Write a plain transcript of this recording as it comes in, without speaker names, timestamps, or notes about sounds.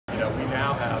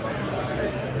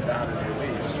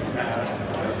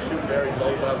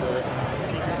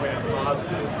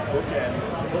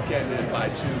bookended by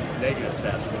 2 negative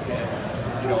tests within,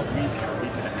 a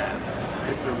week and a half.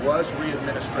 If there was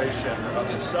re-administration of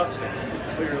the substance, you would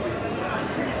clearly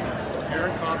see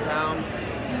parent compound,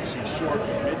 you see short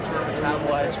midterm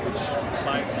metabolites, which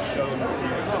science has shown will be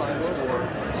in existence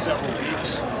for several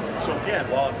weeks. So again,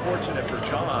 while unfortunate for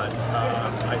Jon,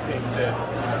 I think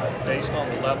that based on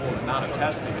the level and amount of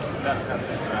testing, it's the best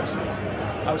evidence that I've seen.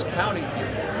 I was counting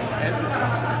entities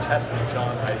that are testing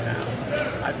Jon right now.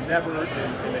 I've never,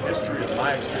 in the history of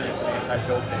my experience in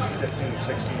anti-doping, 15,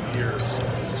 16 years,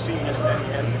 seen as many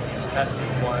entities testing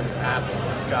one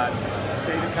athlete. He's got the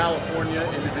state of California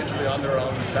individually on their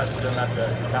own, who tested him at the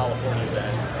California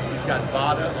event. He's got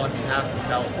VADA on behalf of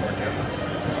California.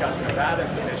 He's got the Nevada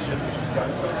Commission, which has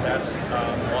done some tests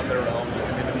on their own with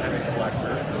an independent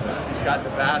collector. He's got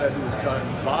Nevada, who has done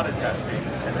VADA testing,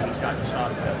 and then he's got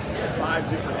USADA testing. So 5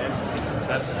 different entities have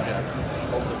tested him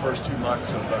over the first 2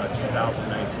 months of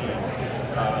 2019.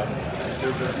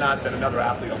 There's not been another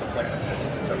athlete on the planet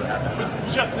that's ever had that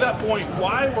happen. Jeff, to that point,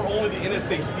 why were only the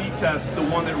NSAC tests the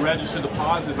one that registered the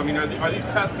positives? I mean, are these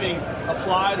tests being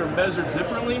applied or measured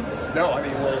differently? No, I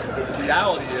mean, well, the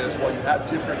reality is, while you have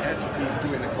different entities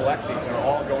doing the collecting, they're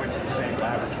all going to the same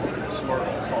laboratory,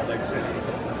 Salt Lake City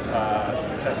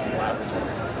testing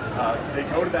laboratory. They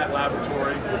go to that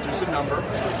laboratory with just a number,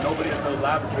 so there's nobody at the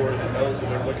laboratory that knows that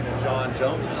they're looking at Jon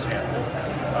Jones' sample.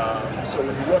 So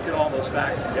when you look at all those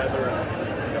facts together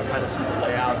and kind of see the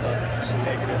layout of just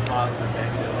negative, positive,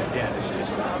 negative, again, it's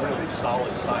just really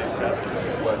solid science evidence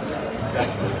of what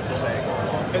exactly what you're saying all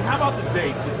along. And how about the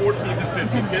dates, the 14th and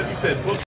 15th? As you said, book